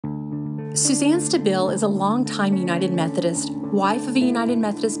Suzanne Stabile is a longtime United Methodist, wife of a United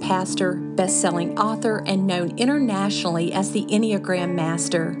Methodist pastor, best-selling author, and known internationally as the Enneagram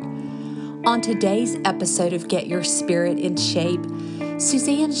Master. On today's episode of Get Your Spirit in Shape,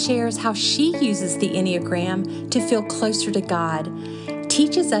 Suzanne shares how she uses the Enneagram to feel closer to God,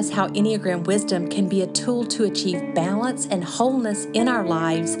 teaches us how Enneagram wisdom can be a tool to achieve balance and wholeness in our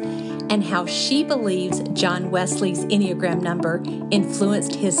lives, and how she believes John Wesley's Enneagram number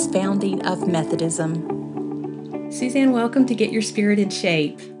influenced his founding of Methodism. Suzanne, welcome to Get Your Spirit in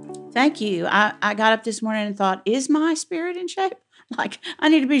Shape. Thank you. I got up this morning and thought, is my spirit in shape? I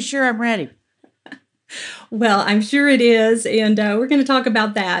need to be sure I'm ready. Well, I'm sure it is, and we're going to talk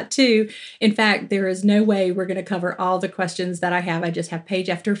about that too. In fact, there is no way we're going to cover all the questions that I have. I just have page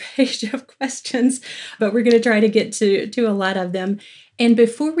after page of questions, but we're going to try to get to a lot of them. And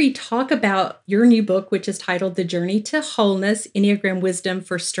before we talk about your new book, which is titled The Journey to Wholeness, Enneagram Wisdom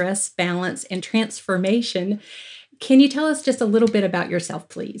for Stress, Balance, and Transformation, can you tell us just a little bit about yourself,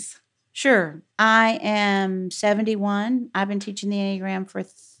 please? Sure. I am 71. I've been teaching the Enneagram for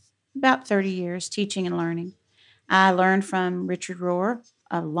about 30 years, teaching and learning. I learned from Richard Rohr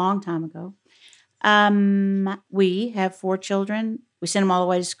a long time ago. We have 4 children. We sent them all the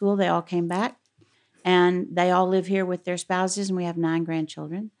way to school. They all came back. And they all live here with their spouses, and we have 9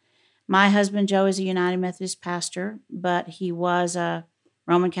 grandchildren. My husband, Joe, is a United Methodist pastor, but he was a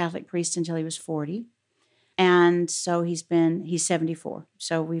Roman Catholic priest until he was 40. And so he's 74.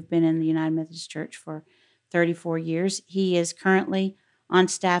 So we've been in the United Methodist Church for 34 years. He is currently on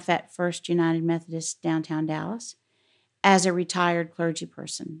staff at First United Methodist downtown Dallas as a retired clergy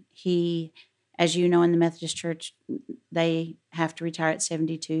person. He, as you know, in the Methodist Church, they have to retire at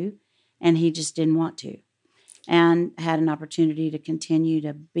 72. And he just didn't want to, and had an opportunity to continue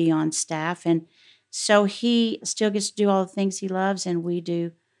to be on staff. And so he still gets to do all the things he loves, and we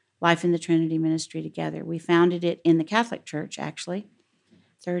do Life in the Trinity ministry together. We founded it in the Catholic Church, actually,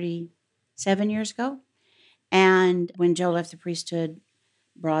 37 years ago. And when Joe left the priesthood,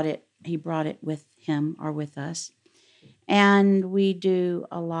 he brought it with him or with us. And we do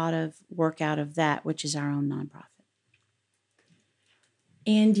a lot of work out of that, which is our own nonprofit.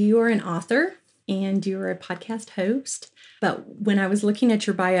 And you are an author and you're a podcast host. But when I was looking at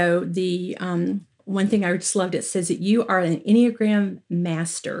your bio, the one thing I just loved, it says that you are an Enneagram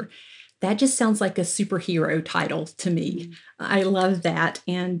Master. That just sounds like a superhero title to me. Mm-hmm. I love that.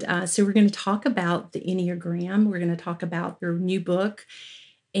 And so we're going to talk about the Enneagram. We're going to talk about your new book.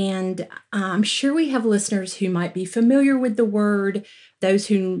 And I'm sure we have listeners who might be familiar with the word, those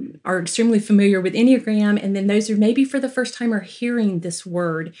who are extremely familiar with Enneagram, and then those who maybe for the first time are hearing this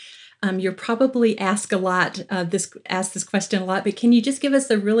word. You're probably asked this question a lot, but can you just give us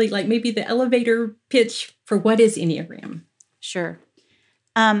maybe the elevator pitch for what is Enneagram? Sure.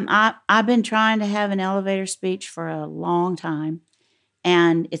 I've been trying to have an elevator speech for a long time,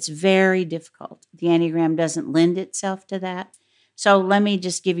 and it's very difficult. The Enneagram doesn't lend itself to that. So let me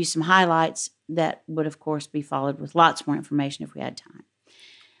just give you some highlights that would, of course, be followed with lots more information if we had time.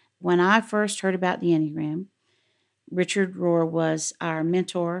 When I first heard about the Enneagram, Richard Rohr was our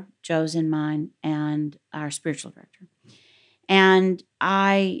mentor, Joe's and mine, and our spiritual director. And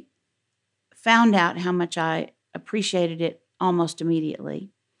I found out how much I appreciated it almost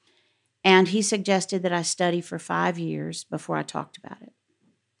immediately. And he suggested that I study for 5 years before I talked about it.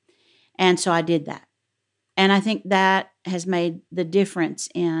 And so I did that. And I think that has made the difference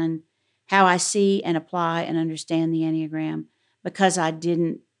in how I see and apply and understand the Enneagram, because I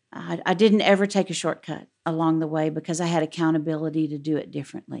didn't ever take a shortcut along the way, because I had accountability to do it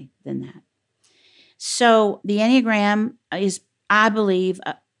differently than that. So the Enneagram is, I believe,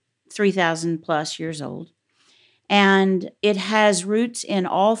 3,000 plus years old, and it has roots in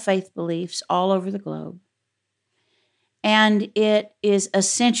all faith beliefs all over the globe. And it is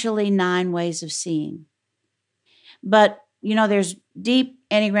essentially 9 ways of seeing. But, there's deep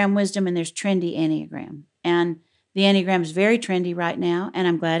Enneagram wisdom and there's trendy Enneagram. And the Enneagram is very trendy right now, and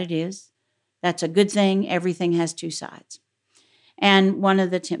I'm glad it is. That's a good thing. Everything has 2 sides. And one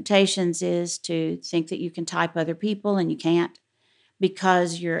of the temptations is to think that you can type other people, and you can't,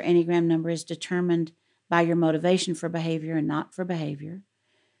 because your Enneagram number is determined by your motivation for behavior and not for behavior.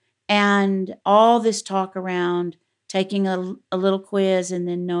 And all this talk around taking a little quiz and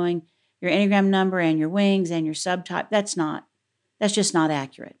then knowing your Enneagram number and your wings and your subtype, that's just not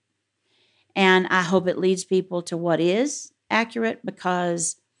accurate. And I hope it leads people to what is accurate,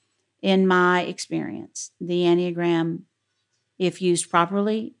 because in my experience, the Enneagram, if used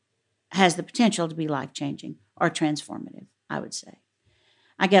properly, has the potential to be life-changing or transformative, I would say.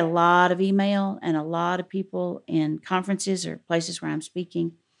 I get a lot of email and a lot of people in conferences or places where I'm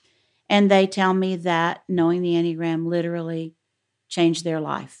speaking, And they tell me that knowing the Enneagram literally changed their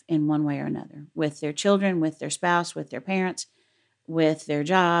life in one way or another, with their children, with their spouse, with their parents, with their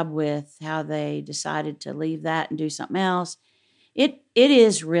job, with how they decided to leave that and do something else. It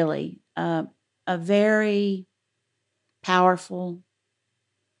is really a very powerful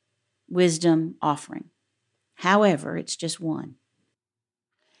wisdom offering. However, it's just one.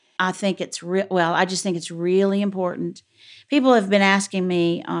 I think it's I just think it's really important. People have been asking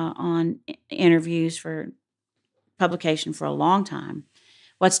me on interviews for publication for a long time,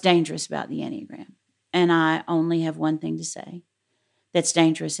 what's dangerous about the Enneagram? And I only have one thing to say that's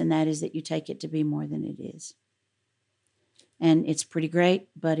dangerous, and that is that you take it to be more than it is. And it's pretty great,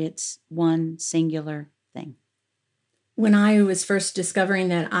 but it's one singular thing. When I was first discovering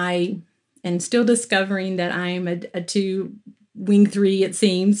that and still discovering that I'm a 2 wing 3, it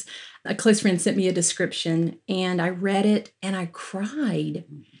seems, a close friend sent me a description, and I read it and I cried.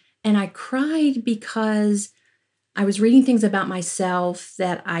 And I cried because I was reading things about myself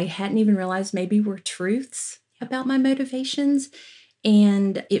that I hadn't even realized maybe were truths about my motivations.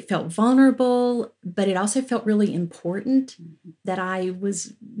 And it felt vulnerable, but it also felt really important that I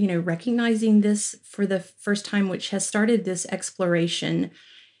was, recognizing this for the first time, which has started this exploration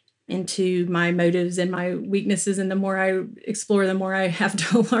into my motives and my weaknesses. And the more I explore, the more I have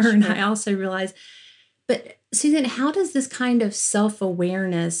to learn. Sure. I also realize, but Suzanne, how does this kind of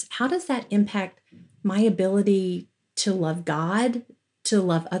self-awareness, how does that impact my ability to love God, to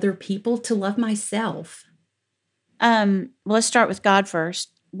love other people, to love myself? Let's start with God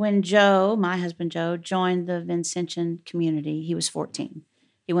first. When Joe, my husband Joe, joined the Vincentian community, he was 14.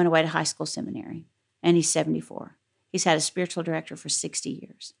 He went away to high school seminary, and he's 74. He's had a spiritual director for 60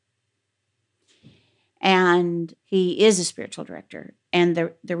 years. And he is a spiritual director. And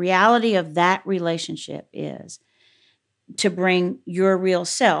the reality of that relationship is to bring your real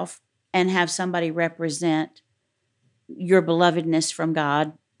self and have somebody represent your belovedness from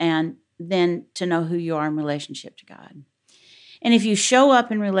God, and then to know who you are in relationship to God. And if you show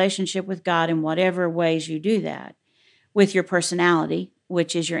up in relationship with God in whatever ways you do that, with your personality,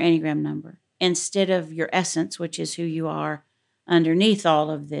 which is your Enneagram number, instead of your essence, which is who you are underneath all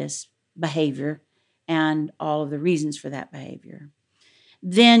of this behavior and all of the reasons for that behavior,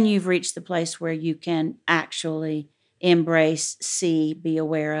 then you've reached the place where you can actually embrace, see, be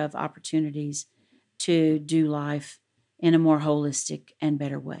aware of opportunities to do life in a more holistic and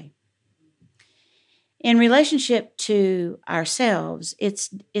better way. In relationship to ourselves, it's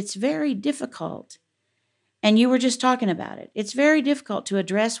very difficult, and you were just talking about it. It's very difficult to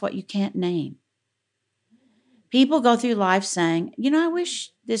address what you can't name. People go through life saying, I wish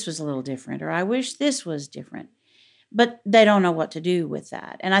this was a little different, or I wish this was different, but they don't know what to do with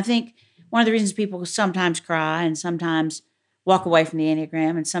that. And I think one of the reasons people sometimes cry and sometimes walk away from the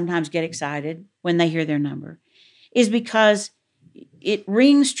Enneagram and sometimes get excited when they hear their number is because it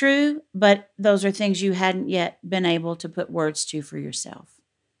rings true, but those are things you hadn't yet been able to put words to for yourself.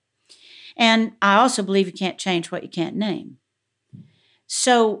 And I also believe you can't change what you can't name.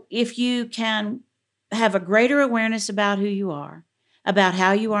 So if you can have a greater awareness about who you are, about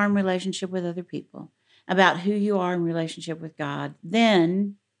how you are in relationship with other people, about who you are in relationship with God,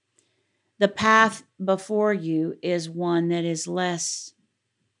 then the path before you is one that is less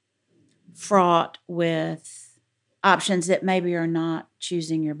fraught with options that maybe are not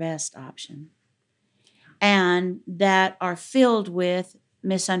choosing your best option, and that are filled with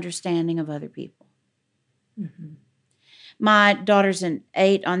misunderstanding of other people. Mm-hmm. My daughter's an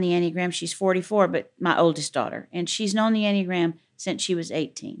 8 on the Enneagram. She's 44, but my oldest daughter, and she's known the Enneagram since she was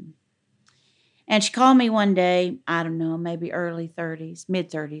 18. And she called me one day, I don't know, maybe early 30s,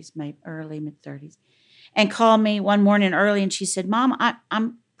 mid-30s, maybe early mid-30s, and called me one morning early, and she said, Mom,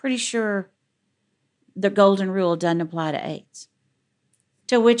 I'm pretty sure the golden rule doesn't apply to 8s.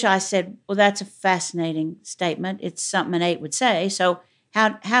 To which I said, well, that's a fascinating statement. It's something an 8 would say. So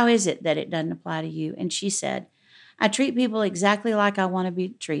how is it that it doesn't apply to you? And she said, I treat people exactly like I want to be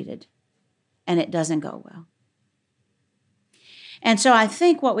treated, and it doesn't go well. And so I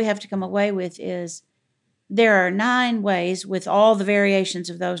think what we have to come away with is there are 9 ways, with all the variations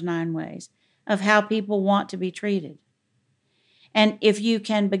of those 9 ways, of how people want to be treated. And if you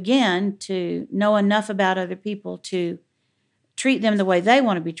can begin to know enough about other people to treat them the way they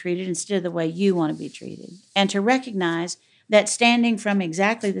want to be treated instead of the way you want to be treated, and to recognize that standing from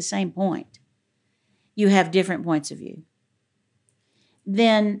exactly the same point, you have different points of view,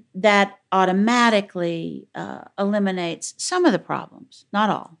 then that automatically eliminates some of the problems, not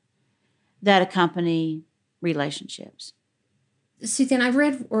all, that accompany relationships. Suzanne, I've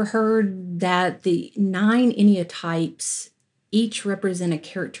read or heard that the 9 Enneatypes each represent a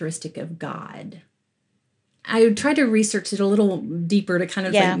characteristic of God. I tried to research it a little deeper to kind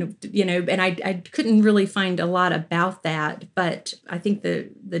of, and I couldn't really find a lot about that. But I think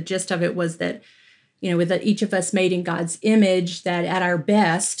the gist of it was that, with each of us made in God's image, that at our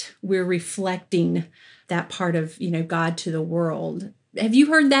best, we're reflecting that part of, God to the world. Have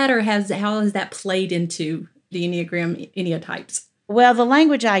you heard that, or how has that played into the Enneagram Enneatypes? Well, the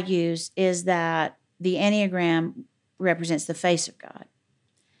language I use is that the Enneagram represents the face of God.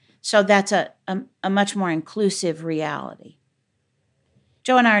 So that's a much more inclusive reality.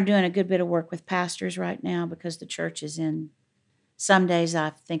 Joe and I are doing a good bit of work with pastors right now because the church is some days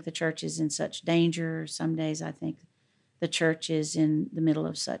I think the church is in such danger. Some days I think the church is in the middle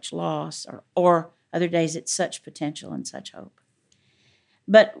of such loss, or other days it's such potential and such hope.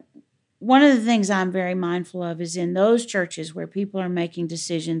 But one of the things I'm very mindful of is in those churches where people are making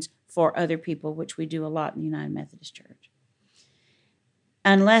decisions for other people, which we do a lot in the United Methodist Church.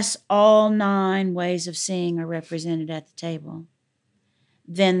 Unless all 9 ways of seeing are represented at the table,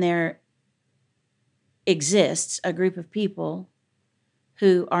 then there exists a group of people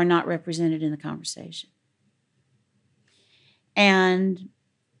who are not represented in the conversation. And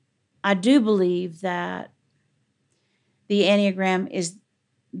I do believe that the Enneagram is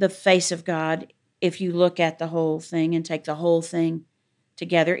the face of God if you look at the whole thing and take the whole thing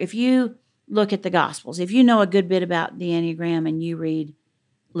together. If you look at the Gospels, if you know a good bit about the Enneagram and you read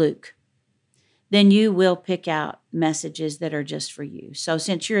Luke, then you will pick out messages that are just for you. So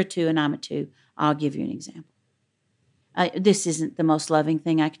since you're a 2 and I'm a 2, I'll give you an example. This isn't the most loving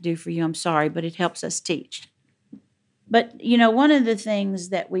thing I could do for you. I'm sorry, but it helps us teach. But, one of the things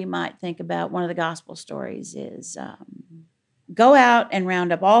that we might think about, one of the gospel stories is go out and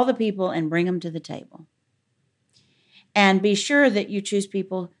round up all the people and bring them to the table. And be sure that you choose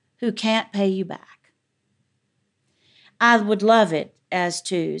people who can't pay you back. I would love it as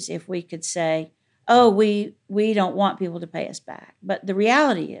 2s if we could say, oh, we don't want people to pay us back. But the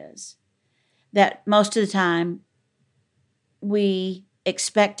reality is that most of the time we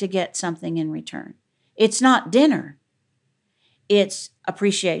expect to get something in return. It's not dinner. It's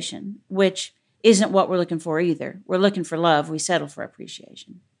appreciation, which isn't what we're looking for either. We're looking for love. We settle for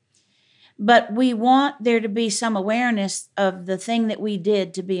appreciation. But we want there to be some awareness of the thing that we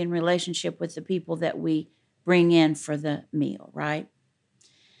did to be in relationship with the people that we bring in for the meal, right?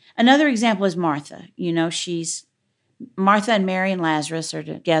 Another example is Martha. Martha and Mary and Lazarus are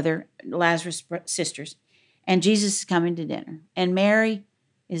together, Lazarus' sisters, and Jesus is coming to dinner. And Mary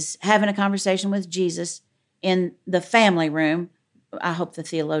is having a conversation with Jesus in the family room. I hope the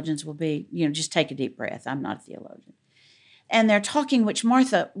theologians will be, just take a deep breath. I'm not a theologian. And they're talking, which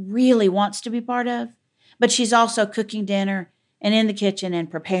Martha really wants to be part of, but she's also cooking dinner and in the kitchen and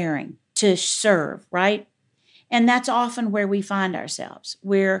preparing to serve, right? And that's often where we find ourselves.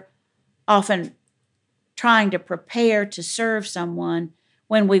 We're often trying to prepare to serve someone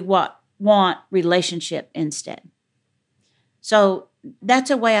when we want relationship instead. So that's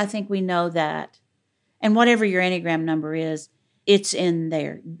a way I think we know that. And whatever your Enneagram number is, it's in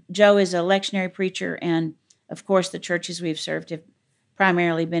there. Joe is a lectionary preacher, and of course the churches we've served have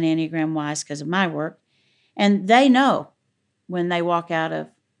primarily been Enneagram-wise because of my work. And they know when they walk out of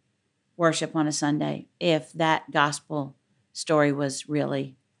worship on a Sunday if that gospel story was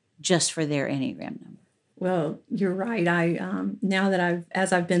really just for their Enneagram number. Well, you're right. Now that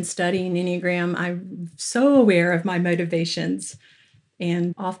as I've been studying Enneagram, I'm so aware of my motivations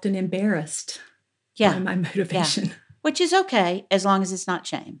and often embarrassed by my motivation. Yeah. Which is okay as long as it's not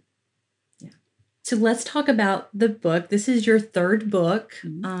shame. Yeah. So let's talk about the book. This is your 3rd book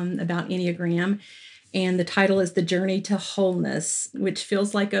about Enneagram. And the title is The Journey to Wholeness, which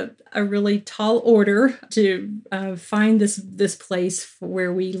feels like a really tall order to find this place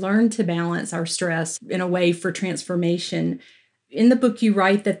where we learn to balance our stress in a way for transformation. In the book, you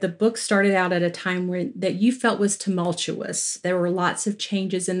write that the book started out at a time that you felt was tumultuous. There were lots of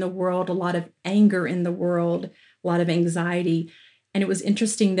changes in the world, a lot of anger in the world, a lot of anxiety. And it was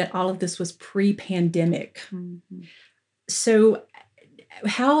interesting that all of this was pre-pandemic. Mm-hmm. So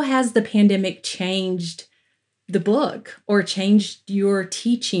how has the pandemic changed the book or changed your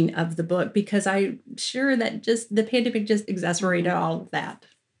teaching of the book? Because I'm sure that just the pandemic just exacerbated all of that.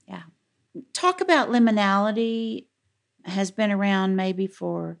 Yeah. Talk about liminality has been around maybe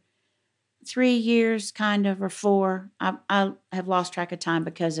for 3 years, kind of, or 4. I have lost track of time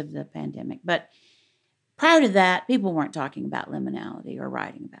because of the pandemic. But prior to that, people weren't talking about liminality or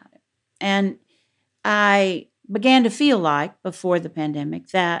writing about it. And I began to feel like, before the pandemic,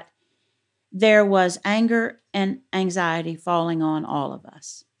 that there was anger and anxiety falling on all of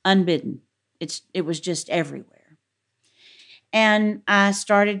us, unbidden. It was just everywhere. And I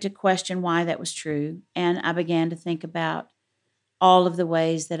started to question why that was true. And I began to think about all of the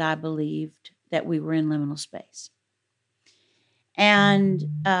ways that I believed that we were in liminal space. And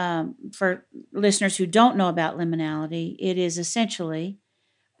for listeners who don't know about liminality, it is essentially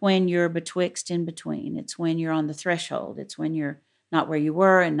when you're betwixt and between. It's when you're on the threshold. It's when you're not where you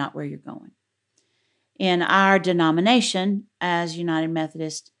were and not where you're going. In our denomination, as United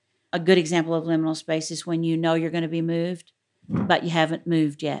Methodist, a good example of liminal space is when you know you're going to be moved, but you haven't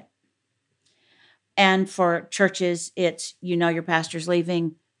moved yet. And for churches, it's you know your pastor's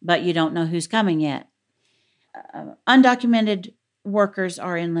leaving, but you don't know who's coming yet. Undocumented workers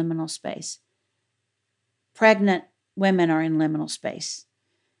are in liminal space. Pregnant women are in liminal space.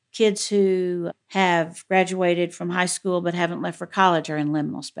 Kids who have graduated from high school but haven't left for college are in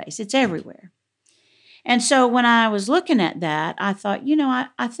liminal space. It's everywhere. And so when I was looking at that, I thought,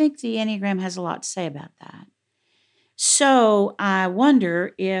 I think the Enneagram has a lot to say about that. So I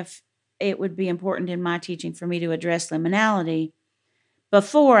wonder if it would be important in my teaching for me to address liminality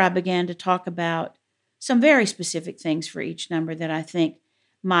before I began to talk about some very specific things for each number that I think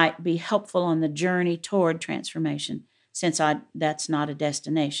might be helpful on the journey toward transformation, since that's not a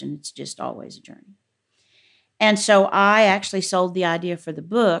destination. It's just always a journey. And so I actually sold the idea for the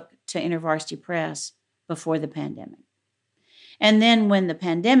book to InterVarsity Press before the pandemic. And then when the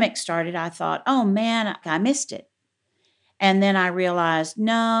pandemic started, I thought, oh man, I missed it. And then I realized,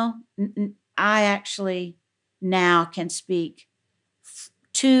 no, I actually now can speak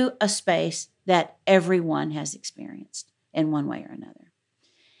to a space that everyone has experienced in one way or another.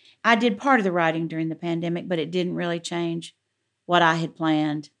 I did part of the writing during the pandemic, but it didn't really change what I had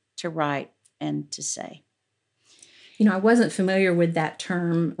planned to write and to say. I wasn't familiar with that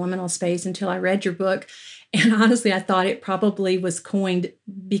term, liminal space, until I read your book. And honestly, I thought it probably was coined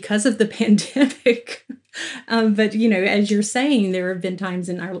because of the pandemic. But, as you're saying, there have been times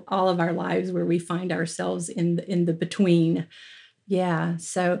in all of our lives where we find ourselves in the between. Yeah.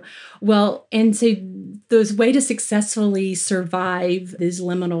 So, and so the way to successfully survive these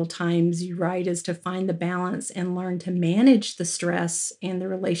liminal times, you write, is to find the balance and learn to manage the stress and the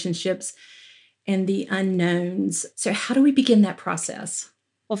relationships and the unknowns. So how do we begin that process?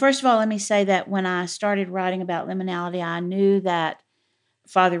 Well, first of all, let me say that when I started writing about liminality, I knew that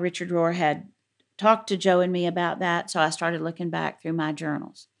Father Richard Rohr had talked to Joe and me about that. So I started looking back through my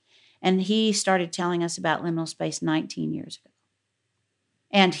journals. And he started telling us about liminal space 19 years ago.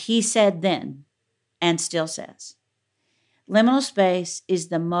 And he said then, and still says, liminal space is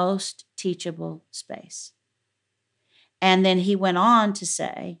the most teachable space. And then he went on to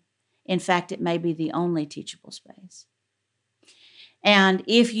say, in fact, it may be the only teachable space. And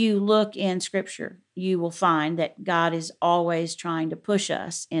if you look in Scripture, you will find that God is always trying to push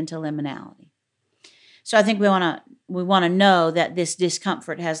us into liminality. So I think we want to know that this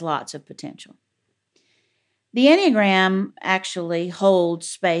discomfort has lots of potential. The Enneagram actually holds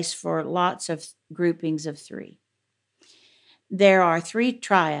space for lots of groupings of three. There are three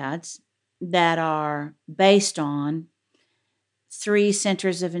triads that are based on three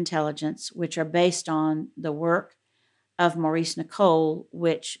centers of intelligence, which are based on the work of Maurice Nicoll,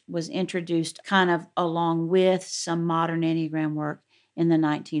 which was introduced kind of along with some modern Enneagram work in the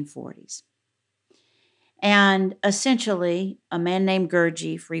 1940s. And essentially, a man named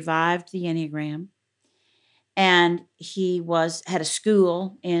Gurdjieff revived the Enneagram, and he had a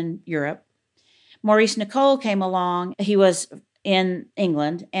school in Europe. Maurice Nicoll came along. He was in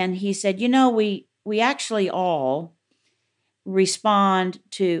England, and he said, we actually all respond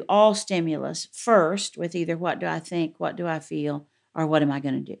to all stimulus first with either what do I think, what do I feel, or what am I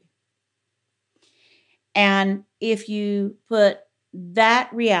going to do? And if you put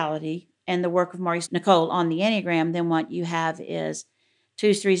that reality and the work of Maurice Nicoll on the Enneagram, then what you have is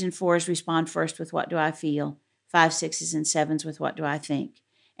 2s, 3s, and 4s respond first with what do I feel, 5s, 6s, and 7s with what do I think,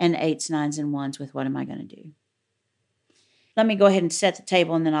 and 8s, 9s, and 1s with what am I going to do? Let me go ahead and set the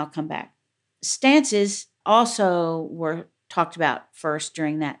table, and then I'll come back. Stances also were talked about first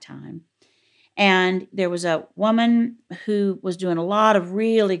during that time. And there was a woman who was doing a lot of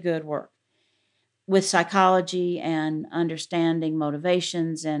really good work with psychology and understanding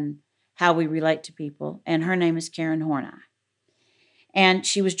motivations and how we relate to people. And her name is Karen Horney. And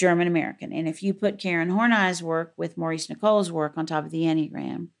she was German American. And if you put Karen Horney's work with Maurice Nicoll's work on top of the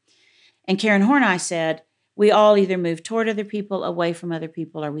Enneagram, and Karen Horney said, we all either move toward other people, away from other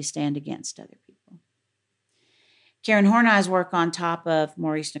people, or we stand against other people. Karen Horney's work on top of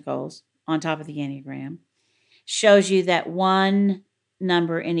Maurice Nicoll's, on top of the Enneagram, shows you that one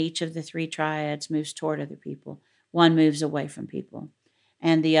number in each of the three triads moves toward other people, one moves away from people,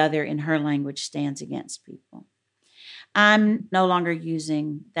 and the other, in her language, stands against people. I'm no longer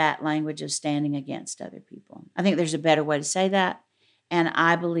using that language of standing against other people. I think there's a better way to say that. And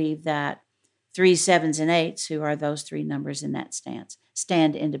I believe that 3s, 7s, and 8s, who are those 3 numbers in that stance,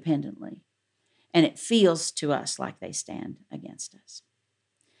 stand independently. And it feels to us like they stand against us.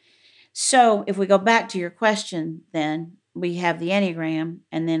 So if we go back to your question, then we have the Enneagram,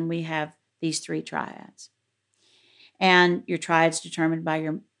 and then we have these 3 triads. And your triad's determined by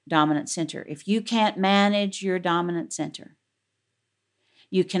your dominant center. If you can't manage your dominant center,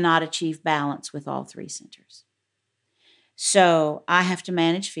 you cannot achieve balance with all 3 centers. So I have to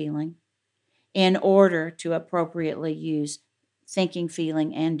manage feeling in order to appropriately use thinking,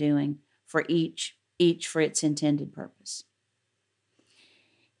 feeling, and doing for each for its intended purpose.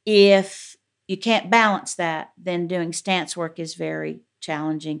 If you can't balance that, then doing stance work is very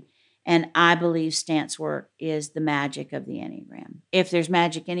challenging. And I believe stance work is the magic of the Enneagram. If there's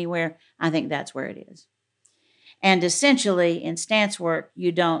magic anywhere, I think that's where it is. And essentially, in stance work,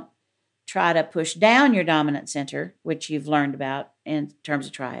 you don't try to push down your dominant center, which you've learned about in terms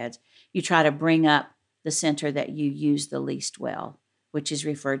of triads. You try to bring up the center that you use the least well, which is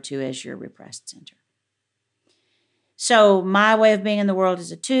referred to as your repressed center. So my way of being in the world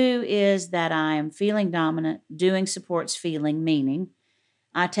as a 2 is that I am feeling dominant. Doing supports feeling, meaning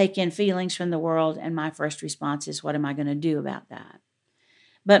I take in feelings from the world, and my first response is, what am I going to do about that?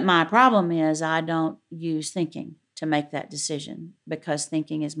 But my problem is I don't use thinking to make that decision, because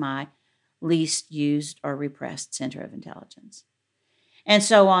thinking is my least used or repressed center of intelligence. And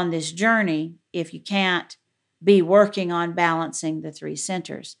so on this journey, if you can't be working on balancing the 3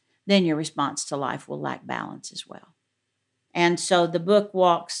 centers, then your response to life will lack balance as well. And so the book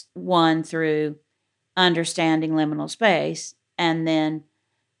walks one through understanding liminal space, and then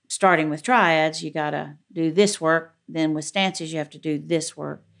starting with triads, you got to do this work. Then with stances, you have to do this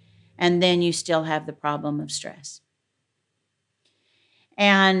work. And then you still have the problem of stress.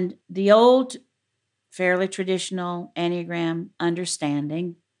 And the old, fairly traditional Enneagram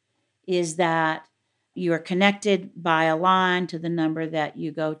understanding is that you are connected by a line to the number that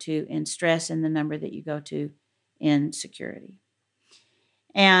you go to in stress and the number that you go to in security.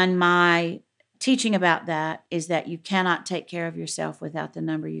 And my teaching about that is that you cannot take care of yourself without the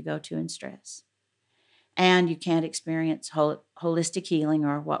number you go to in stress. And you can't experience holistic healing,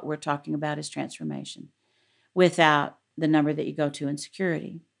 or what we're talking about is transformation, without the number that you go to in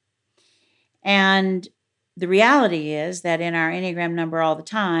security. And the reality is that in our Enneagram number all the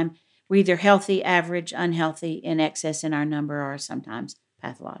time, we're either healthy, average, unhealthy, in excess in our number, or sometimes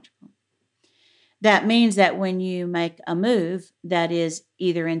pathological. That means that when you make a move that is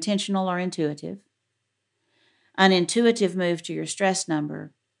either intentional or intuitive, an intuitive move to your stress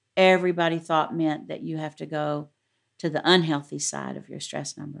number, everybody thought meant that you have to go to the unhealthy side of your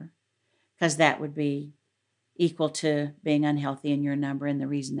stress number, because that would be equal to being unhealthy in your number and the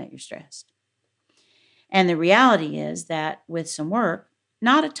reason that you're stressed. And the reality is that with some work,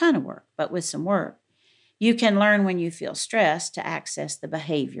 not a ton of work, but with some work, you can learn when you feel stressed to access the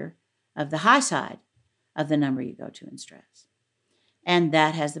behavior of the high side of the number you go to in stress. And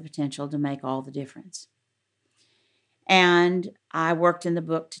that has the potential to make all the difference. And I worked in the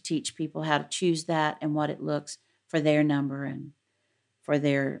book to teach people how to choose that and what it looks for their number and for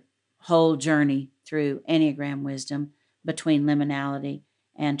their whole journey through Enneagram wisdom between liminality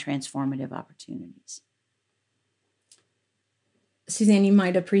and transformative opportunities. Suzanne, you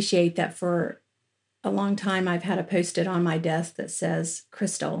might appreciate that for a long time I've had a post-it on my desk that says,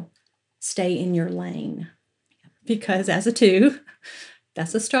 Crystal, stay in your lane. Because as a 2,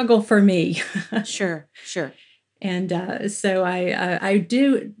 that's a struggle for me. Sure. And so I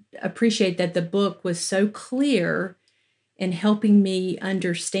do appreciate that the book was so clear in helping me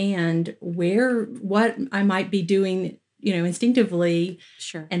understand what I might be doing, instinctively,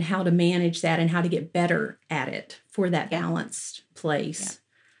 sure, and how to manage that and how to get better at it for that balanced place.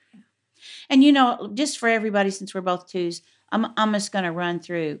 Yeah. And just for everybody, since we're both 2s, I'm just going to run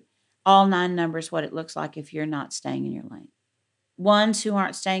through all 9 numbers, what it looks like if you're not staying in your lane. 1s who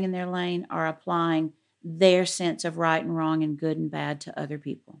aren't staying in their lane are applying their sense of right and wrong and good and bad to other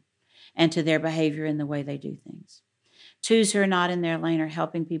people and to their behavior and the way they do things. 2s who are not in their lane are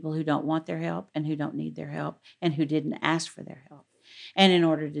helping people who don't want their help and who don't need their help and who didn't ask for their help. And in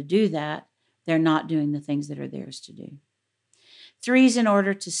order to do that, they're not doing the things that are theirs to do. 3s, in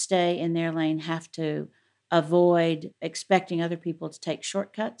order to stay in their lane, have to avoid expecting other people to take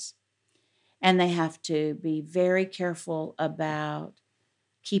shortcuts. And they have to be very careful about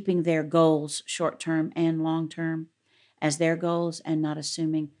keeping their goals short-term and long-term as their goals and not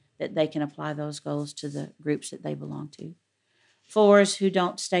assuming that they can apply those goals to the groups that they belong to. 4s who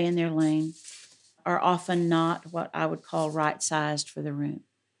don't stay in their lane are often not what I would call right-sized for the room.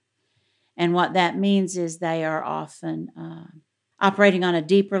 And what that means is they are often operating on a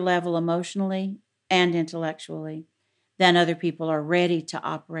deeper level emotionally and intellectually than other people are ready to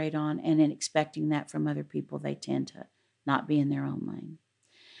operate on, and in expecting that from other people, they tend to not be in their own lane.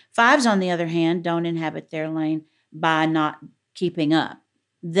 Fives, on the other hand, don't inhabit their lane by not keeping up.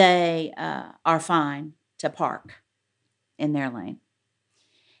 They are fine to park in their lane.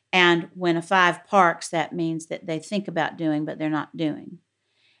 And when a five parks, that means that they think about doing, but they're not doing.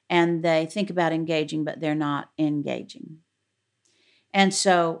 And they think about engaging, but they're not engaging. And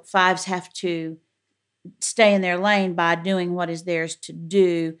so fives have to stay in their lane by doing what is theirs to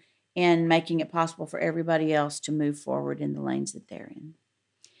do and making it possible for everybody else to move forward in the lanes that they're in.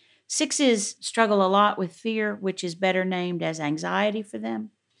 Sixes struggle a lot with fear, which is better named as anxiety for them.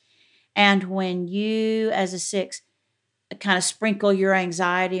 And when you, as a six, kind of sprinkle your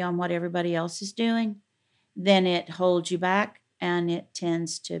anxiety on what everybody else is doing, then it holds you back and it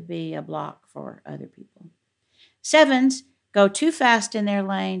tends to be a block for other people. Sevens go too fast in their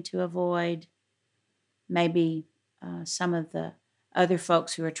lane to avoid maybe some of the other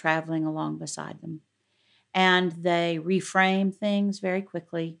folks who are traveling along beside them. And they reframe things very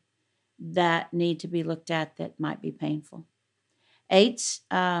quickly that need to be looked at that might be painful. Eights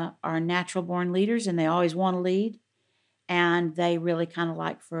are natural born leaders, and they always want to lead. And they really kind of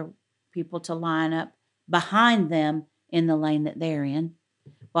like for people to line up behind them in the lane that they're in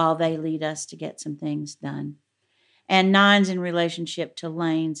while they lead us to get some things done. And nines, in relationship to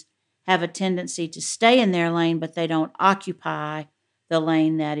lanes, have a tendency to stay in their lane, but they don't occupy the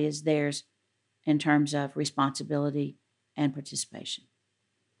lane that is theirs in terms of responsibility and participation.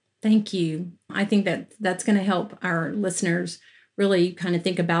 Thank you. I think that that's going to help our listeners really kind of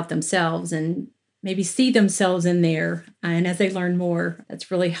think about themselves and maybe see themselves in there. And as they learn more, that's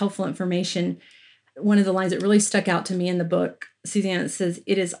really helpful information. One of the lines that really stuck out to me in the book, Suzanne, says,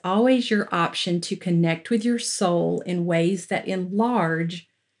 "It is always your option to connect with your soul in ways that enlarge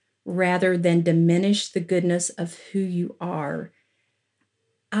rather than diminish the goodness of who you are."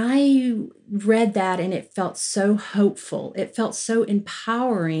 I read that and it felt so hopeful. It felt so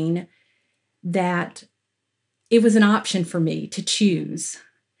empowering that it was an option for me to choose.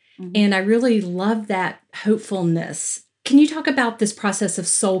 Mm-hmm. And I really love that hopefulness. Can you talk about this process of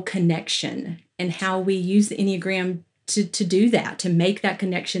soul connection and how we use the Enneagram to do that, to make that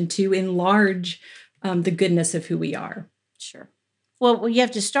connection, to enlarge the goodness of who we are? Sure. Well, you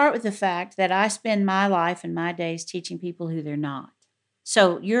have to start with the fact that I spend my life and my days teaching people who they're not.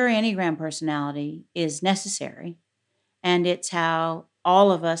 So your Enneagram personality is necessary, and it's how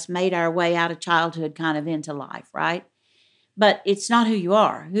all of us made our way out of childhood kind of into life, right? But it's not who you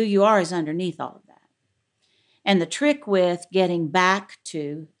are. Who you are is underneath all of that. And the trick with getting back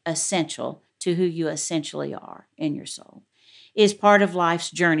to essential, to who you essentially are in your soul, is part of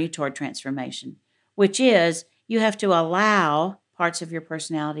life's journey toward transformation, which is you have to allow parts of your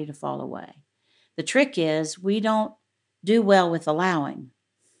personality to fall away. The trick is we don't do well with allowing,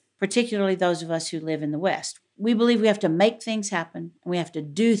 particularly those of us who live in the West. We believe we have to make things happen, and we have to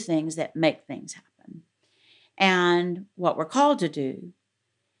do things that make things happen. And what we're called to do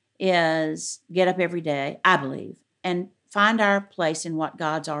is get up every day, I believe, and find our place in what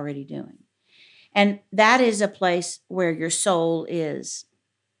God's already doing. And that is a place where your soul is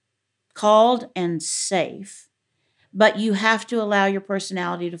called and safe, but you have to allow your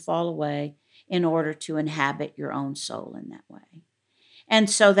personality to fall away in order to inhabit your own soul in that way. And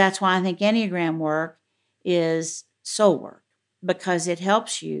so that's why I think Enneagram work is soul work, because it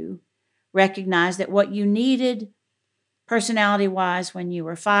helps you recognize that what you needed personality-wise when you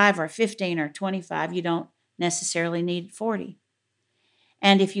were 5 or 15 or 25, you don't necessarily need at 40.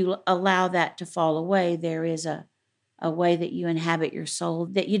 And if you allow that to fall away, there is a way that you inhabit your soul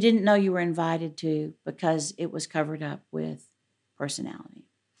that you didn't know you were invited to because it was covered up with personality.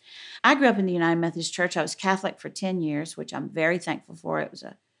 I grew up in the United Methodist Church. I was Catholic for 10 years, which I'm very thankful for. It was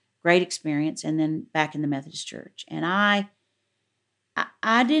a great experience, and then back in the Methodist Church. And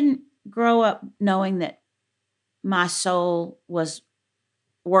I didn't grow up knowing that my soul was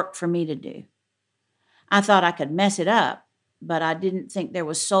work for me to do. I thought I could mess it up, but I didn't think there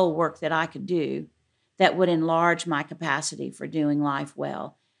was soul work that I could do that would enlarge my capacity for doing life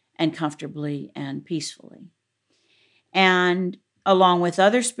well and comfortably and peacefully. And along with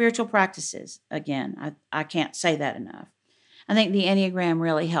other spiritual practices, again, I can't say that enough. I think the Enneagram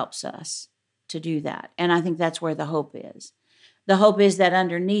really helps us to do that. And I think that's where the hope is. The hope is that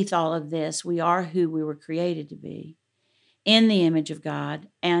underneath all of this, we are who we were created to be in the image of God,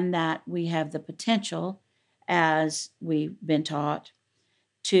 and that we have the potential, as we've been taught,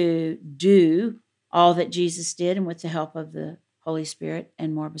 to do all that Jesus did and with the help of the Holy Spirit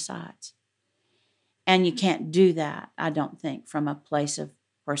and more besides. And you can't do that, I don't think, from a place of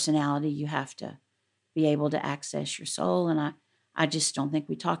personality. You have to be able to access your soul. And I just don't think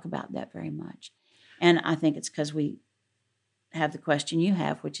we talk about that very much. And I think it's because we have the question you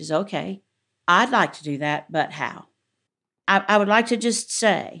have, which is, okay, I'd like to do that, but how? I would like to just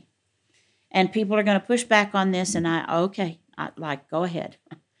say, and people are going to push back on this, and go ahead,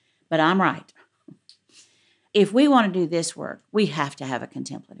 but I'm right. If we want to do this work, we have to have a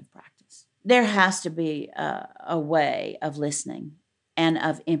contemplative practice. There has to be a way of listening and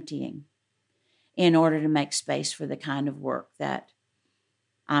of emptying in order to make space for the kind of work that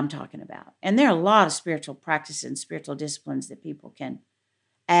I'm talking about. And there are a lot of spiritual practices and spiritual disciplines that people can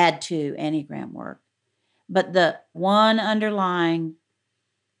add to Enneagram work. But the one underlying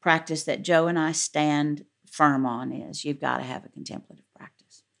practice that Joe and I stand firm on is you've got to have a contemplative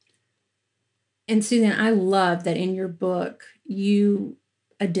practice. And Suzanne, I love that in your book, you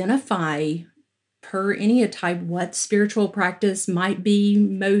identify per Enneatype what spiritual practice might be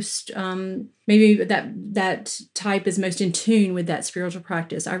most, maybe that type is most in tune with that spiritual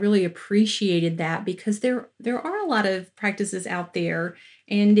practice. I really appreciated that because there are a lot of practices out there,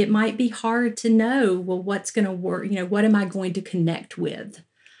 and it might be hard to know, well, what's going to work, what am I going to connect with?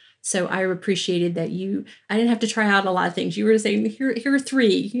 So I appreciated that I didn't have to try out a lot of things. You were saying, here are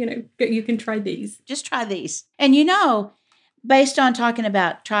 3, you can try these. Just try these. And based on talking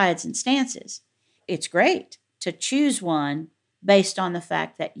about triads and stances, it's great to choose one based on the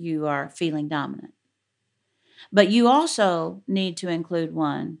fact that you are feeling dominant. But you also need to include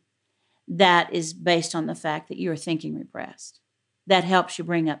one that is based on the fact that you are thinking repressed. That helps you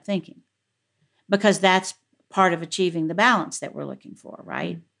bring up thinking, because that's part of achieving the balance that we're looking for,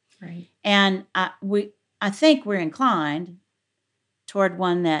 right? Right. And I think we're inclined toward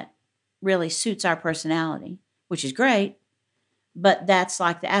one that really suits our personality, which is great, but that's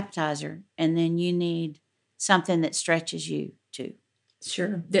like the appetizer, and then you need something that stretches you too.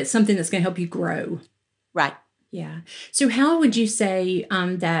 Sure. That's something that's going to help you grow. Right. Yeah. So how would you say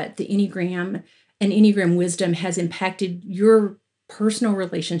that the Enneagram and Enneagram wisdom has impacted your personal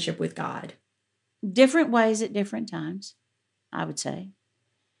relationship with God? Different ways at different times, I would say.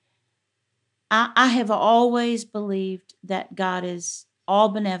 I have always believed that God is all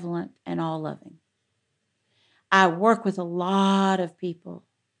benevolent and all loving. I work with a lot of people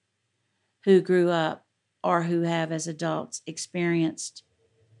who grew up or who have, as adults, experienced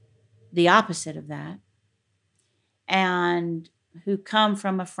the opposite of that, and who come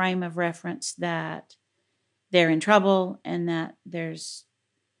from a frame of reference that they're in trouble and that there's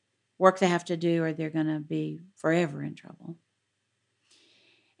work they have to do or they're going to be forever in trouble.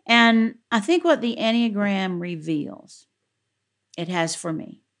 And I think what the Enneagram reveals, it has for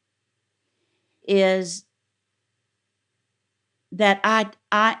me, is that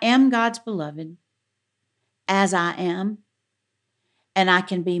I am God's beloved as I am, and I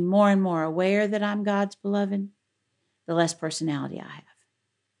can be more and more aware that I'm God's beloved, the less personality I have.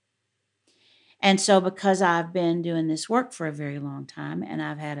 And so because I've been doing this work for a very long time, and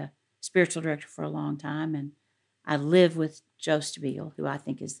I've had a spiritual director for a long time, and I live with Joe Stabile, who I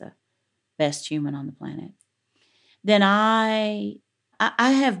think is the best human on the planet, then I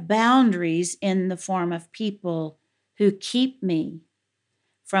have boundaries in the form of people who keep me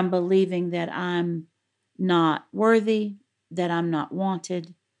from believing that I'm not worthy, that I'm not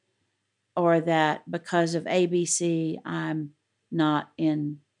wanted, or that because of ABC, I'm not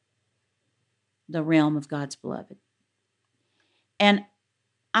in the realm of God's beloved. And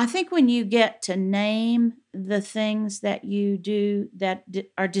I think when you get to name the things that you do that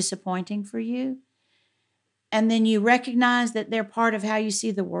are disappointing for you, and then you recognize that they're part of how you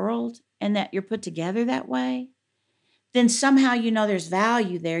see the world and that you're put together that way, then somehow there's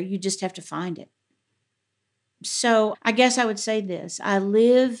value there. You just have to find it. So I guess I would say this. I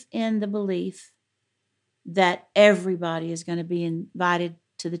live in the belief that everybody is going to be invited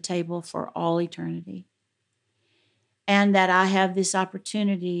to the table for all eternity. And that I have this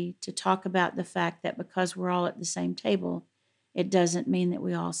opportunity to talk about the fact that because we're all at the same table, it doesn't mean that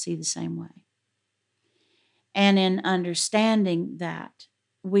we all see the same way. And in understanding that,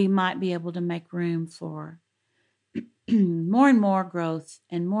 we might be able to make room for more and more growth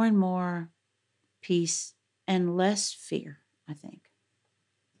and more peace and less fear, I think.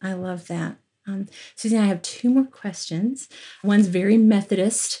 I love that. Suzanne, I have 2 more questions. One's very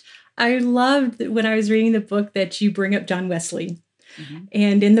Methodist. I loved when I was reading the book that you bring up John Wesley. Mhm.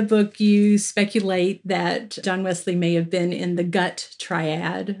 And in the book, you speculate that John Wesley may have been in the gut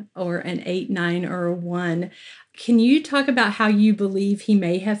triad, or an 8, 9, or a 1. Can you talk about how you believe he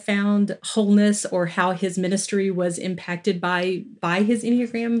may have found wholeness, or how his ministry was impacted by his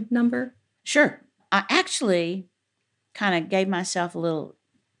Enneagram number? Sure. I actually kind of gave myself a little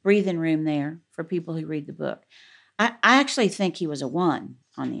breathing room there for people who read the book. I actually think he was a 1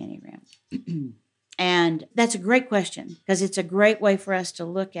 on the Enneagram. And that's a great question, because it's a great way for us to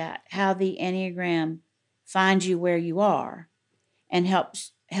look at how the Enneagram finds you where you are and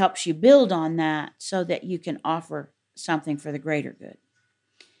helps you build on that so that you can offer something for the greater good.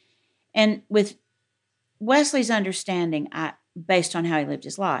 And with Wesley's understanding, based on how he lived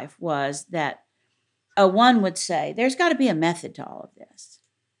his life, was that a 1 would say, there's got to be a method to all of this.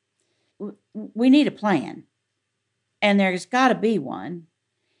 We need a plan, and there's got to be one.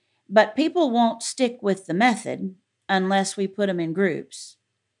 But people won't stick with the method unless we put them in groups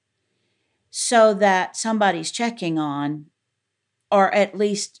so that somebody's checking on, or at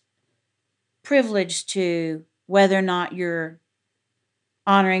least privileged to, whether or not you're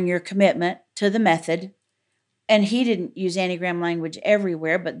honoring your commitment to the method. And he didn't use Enneagram language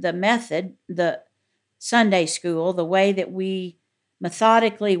everywhere, but the method, the Sunday school, the way that we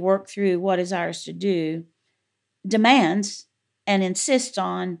methodically work through what is ours to do, demands and insists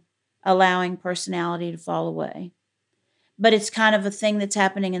on allowing personality to fall away. But it's kind of a thing that's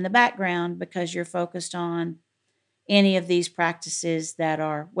happening in the background because you're focused on any of these practices that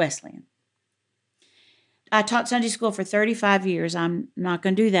are Wesleyan. I taught Sunday school for 35 years. I'm not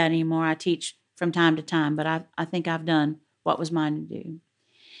going to do that anymore. I teach from time to time, but I think I've done what was mine to do.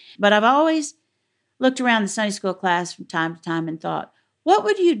 But I've always looked around the Sunday school class from time to time and thought, what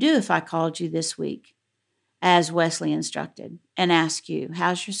would you do if I called you this week, as Wesley instructed, and asked you,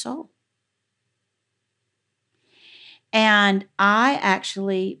 how's your soul? And I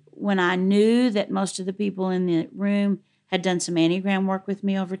actually, when I knew that most of the people in the room had done some Enneagram work with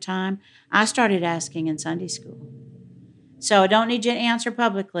me over time, I started asking in Sunday school. So I don't need you to answer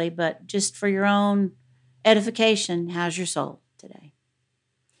publicly, but just for your own edification, how's your soul today?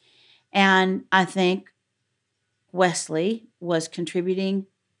 And I think Wesley was contributing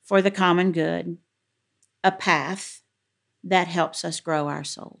for the common good, a path that helps us grow our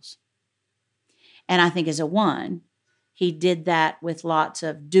souls. And I think as a 1, he did that with lots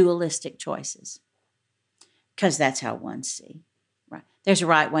of dualistic choices, because that's how 1s see. Right? There's a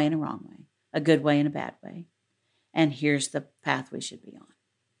right way and a wrong way, a good way and a bad way. And here's the path we should be on.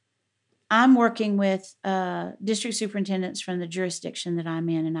 I'm working with district superintendents from the jurisdiction that I'm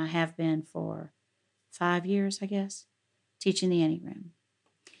in, and I have been for 5 years, I guess, teaching the Enneagram.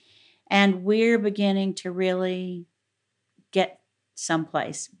 And we're beginning to really get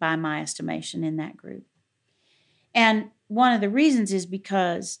someplace, by my estimation, in that group. And one of the reasons is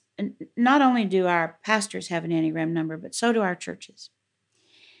because not only do our pastors have an Enneagram number, but so do our churches.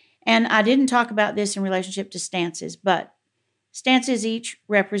 And I didn't talk about this in relationship to stances, but stances each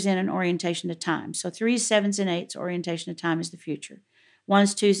represent an orientation to time. So 3s, 7s, and 8s, orientation to time is the future.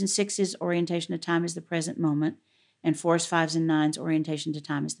 1s, 2s, and 6s, orientation to time is the present moment. And 4s, 5s, and 9s, orientation to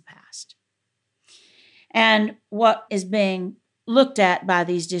time is the past. And what is being looked at by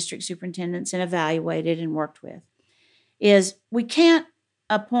these district superintendents and evaluated and worked with is we can't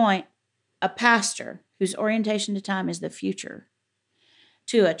appoint a pastor whose orientation to time is the future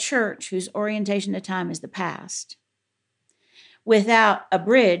to a church whose orientation to time is the past without a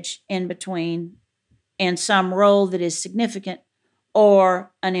bridge in between and some role that is significant,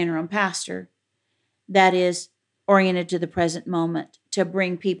 or an interim pastor that is oriented to the present moment to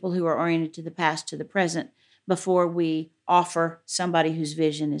bring people who are oriented to the past to the present before we offer somebody whose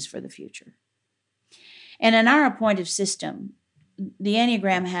vision is for the future. And in our appointive system, the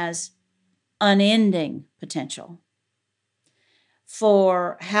Enneagram has unending potential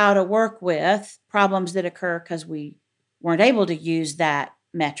for how to work with problems that occur because we weren't able to use that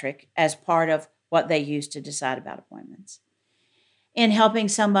metric as part of what they use to decide about appointments. In helping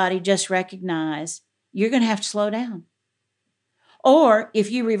somebody just recognize you're going to have to slow down. Or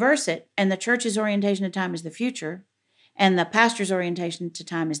if you reverse it and the church's orientation to time is the future and the pastor's orientation to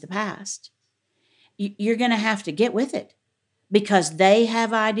time is the past, you're going to have to get with it because they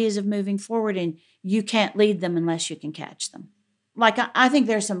have ideas of moving forward and you can't lead them unless you can catch them. Like, I think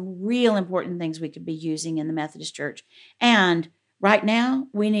there's some real important things we could be using in the Methodist Church. And right now,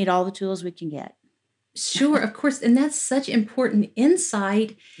 we need all the tools we can get. Sure, of course. And that's such important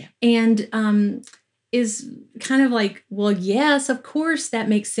insight. Yeah. And is kind of like, well, yes, of course, that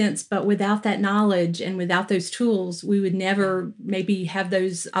makes sense. But without that knowledge and without those tools, we would never maybe have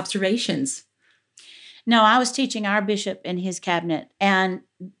those observations. No, I was teaching our bishop and his cabinet, and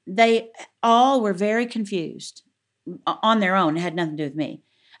they all were very confused on their own. It had nothing to do with me,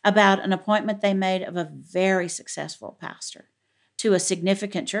 about an appointment they made of a very successful pastor to a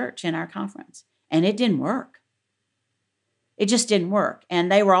significant church in our conference. And it didn't work. It just didn't work.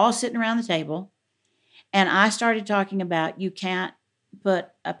 And they were all sitting around the table. And I started talking about you can't put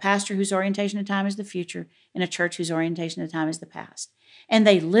a pastor whose orientation of time is the future in a church whose orientation of time is the past. And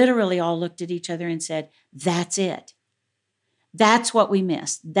they literally all looked at each other and said, that's it. That's what we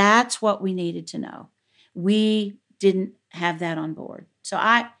missed. That's what we needed to know. We didn't have that on board. So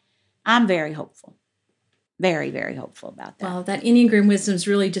I'm very hopeful. Very, very hopeful about that. Well, that Enneagram wisdom is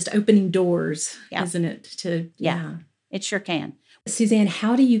really just opening doors, Yeah. isn't it? Yeah, it sure can. Suzanne,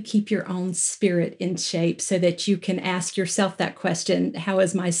 how do you keep your own spirit in shape so that you can ask yourself that question, how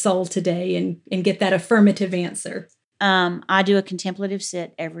is my soul today, and get that affirmative answer? I do a contemplative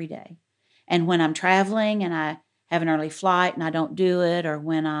sit every day. And when I'm traveling and I have an early flight and I don't do it, or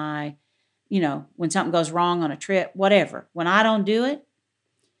when when something goes wrong on a trip, whatever, when I don't do it,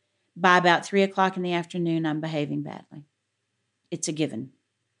 by about 3:00 in the afternoon, I'm behaving badly. It's a given.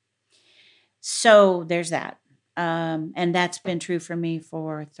 So there's that. And that's been true for me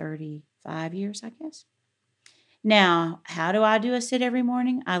for 35 years, I guess. Now, how do I do a sit every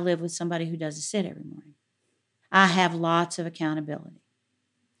morning? I live with somebody who does a sit every morning. I have lots of accountability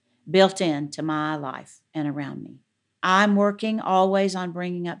built into my life and around me. I'm working always on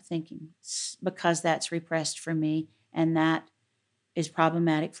bringing up thinking because that's repressed for me, and that is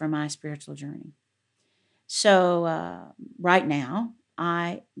problematic for my spiritual journey. So right now,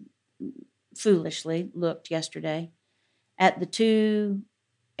 I foolishly looked yesterday at the two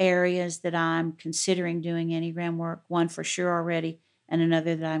areas that I'm considering doing Enneagram work, one for sure already and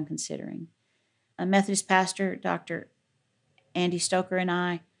another that I'm considering. A Methodist pastor, Dr. Andy Stoker, and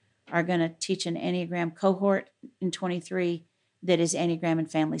I are going to teach an Enneagram cohort in 23 that is Enneagram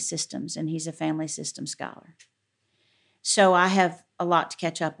and family systems, and he's a family system scholar. So I have a lot to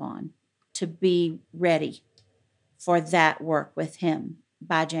catch up on to be ready for that work with him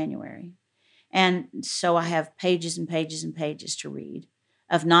by January. And so I have pages and pages and pages to read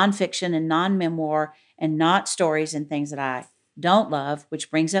of nonfiction and non-memoir and not stories and things that I don't love, which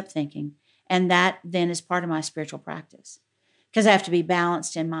brings up thinking. And that then is part of my spiritual practice because I have to be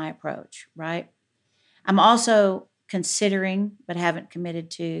balanced in my approach, right? I'm also considering, but haven't committed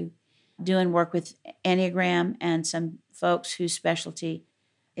to, doing work with Enneagram and some folks whose specialty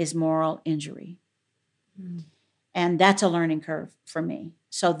is moral injury. Mm. And that's a learning curve for me.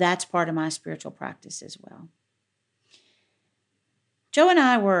 So that's part of my spiritual practice as well. Joe and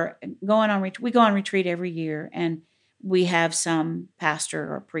I were going on, we go on retreat every year, and we have some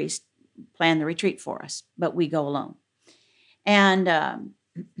pastor or priest plan the retreat for us, but we go alone. And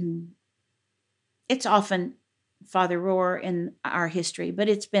it's often Father Rohr in our history, but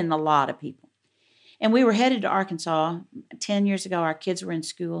it's been a lot of people. And we were headed to Arkansas 10 years ago. Our kids were in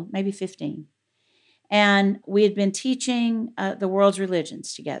school, maybe 15. And we had been teaching the world's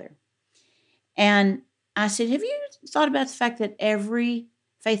religions together. And I said, have you thought about the fact that every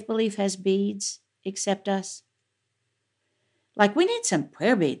faith belief has beads except us? Like, we need some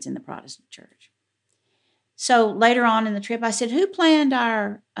prayer beads in the Protestant church. So later on in the trip, I said, who planned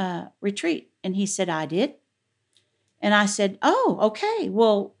our retreat? And he said, I did. And I said, oh, okay.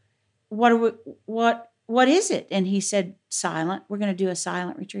 Well, what is it? And he said, silent. We're going to do a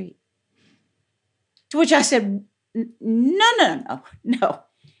silent retreat. To which I said, no.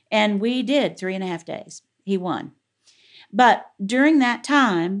 And we did 3.5 days. He won. But during that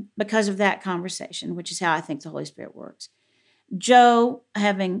time, because of that conversation, which is how I think the Holy Spirit works, Joe,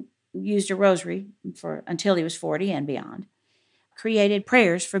 having used a rosary until he was 40 and beyond, created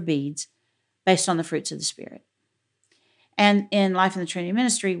prayers for beads based on the fruits of the Spirit. And in Life in the Trinity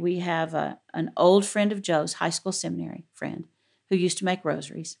Ministry, we have an old friend of Joe's, high school seminary friend, who used to make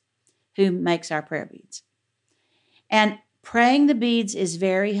rosaries, who makes our prayer beads. And praying the beads is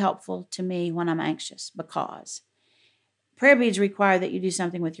very helpful to me when I'm anxious, because prayer beads require that you do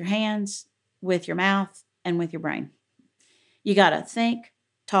something with your hands, with your mouth, and with your brain. You got to think,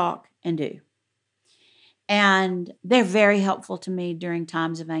 talk, and do. And they're very helpful to me during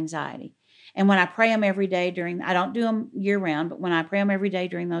times of anxiety. And when I pray them every day I don't do them year round, but when I pray them every day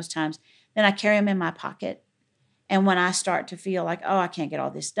during those times, then I carry them in my pocket. And when I start to feel like, oh, I can't get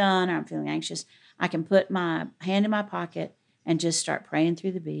all this done, or I'm feeling anxious, I can put my hand in my pocket and just start praying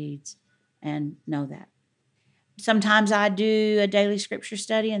through the beads and know that. Sometimes I do a daily scripture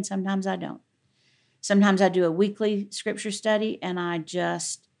study and sometimes I don't. Sometimes I do a weekly scripture study and I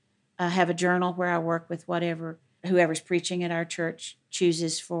just have a journal where I work with whatever whoever's preaching at our church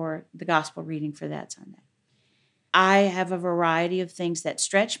chooses for the gospel reading for that Sunday. I have a variety of things that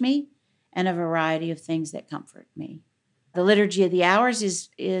stretch me and a variety of things that comfort me. The Liturgy of the Hours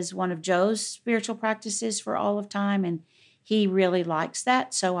is one of Joe's spiritual practices for all of time, and he really likes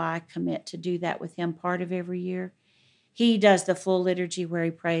that, so I commit to do that with him part of every year. He does the full liturgy where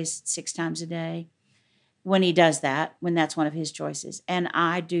he prays 6 times a day when he does that, when that's one of his choices. And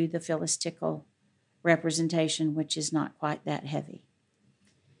I do the philistical representation, which is not quite that heavy.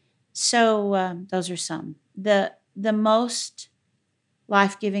 So those are some. The most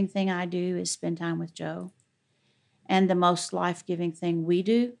life-giving thing I do is spend time with Joe. And the most life-giving thing we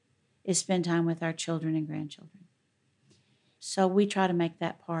do is spend time with our children and grandchildren. So we try to make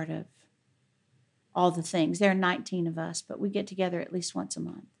that part of all the things. There are 19 of us, but we get together at least once a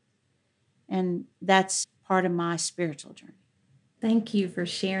month. And that's part of my spiritual journey. Thank you for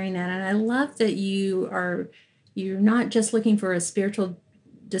sharing that. And I love that you're not just looking for a spiritual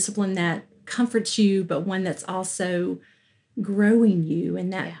discipline that comforts you, but one that's also growing you,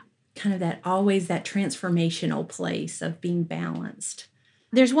 and that kind of that transformational place of being balanced.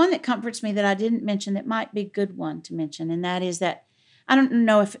 There's one that comforts me that I didn't mention that might be a good one to mention, and that is that I don't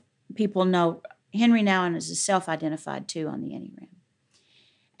know if people know Henry Nouwen is a self-identified 2 on the Enneagram.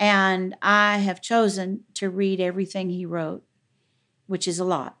 And I have chosen to read everything he wrote, which is a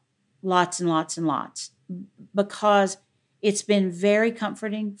lot, lots and lots and lots, because it's been very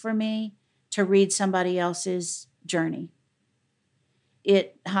comforting for me to read somebody else's journey.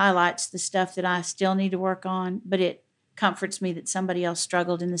 It highlights the stuff that I still need to work on, but it comforts me that somebody else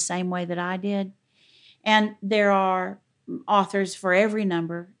struggled in the same way that I did. And there are authors for every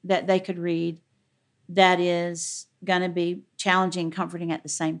number that they could read that is going to be challenging and comforting at the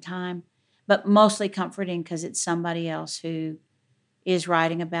same time, but mostly comforting because it's somebody else who is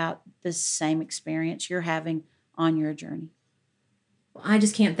writing about the same experience you're having on your journey. I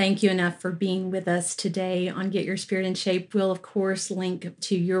just can't thank you enough for being with us today on Get Your Spirit in Shape. We'll, of course, link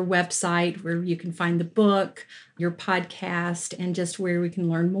to your website where you can find the book, your podcast, and just where we can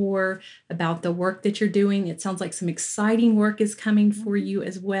learn more about the work that you're doing. It sounds like some exciting work is coming for you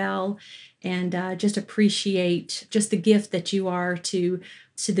as well. And just appreciate just the gift that you are to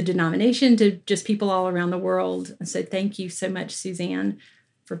the denomination, to just people all around the world. So thank you so much, Suzanne,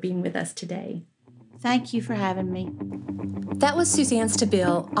 for being with us today. Thank you for having me. That was Suzanne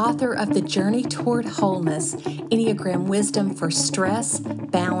Stabile, author of The Journey Toward Wholeness, Enneagram Wisdom for Stress,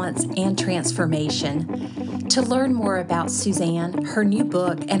 Balance, and Transformation. To learn more about Suzanne, her new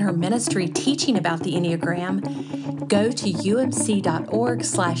book, and her ministry teaching about the Enneagram, go to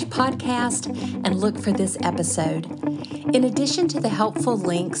umc.org/podcast and look for this episode. In addition to the helpful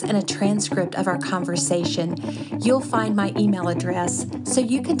links and a transcript of our conversation, you'll find my email address so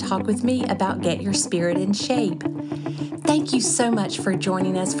you can talk with me about Get Your Spirit in Shape. Thank you so much for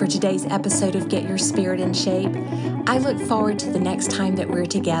joining us for today's episode of Get Your Spirit in Shape. I look forward to the next time that we're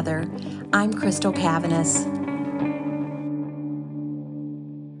together. I'm Crystal Cavanis.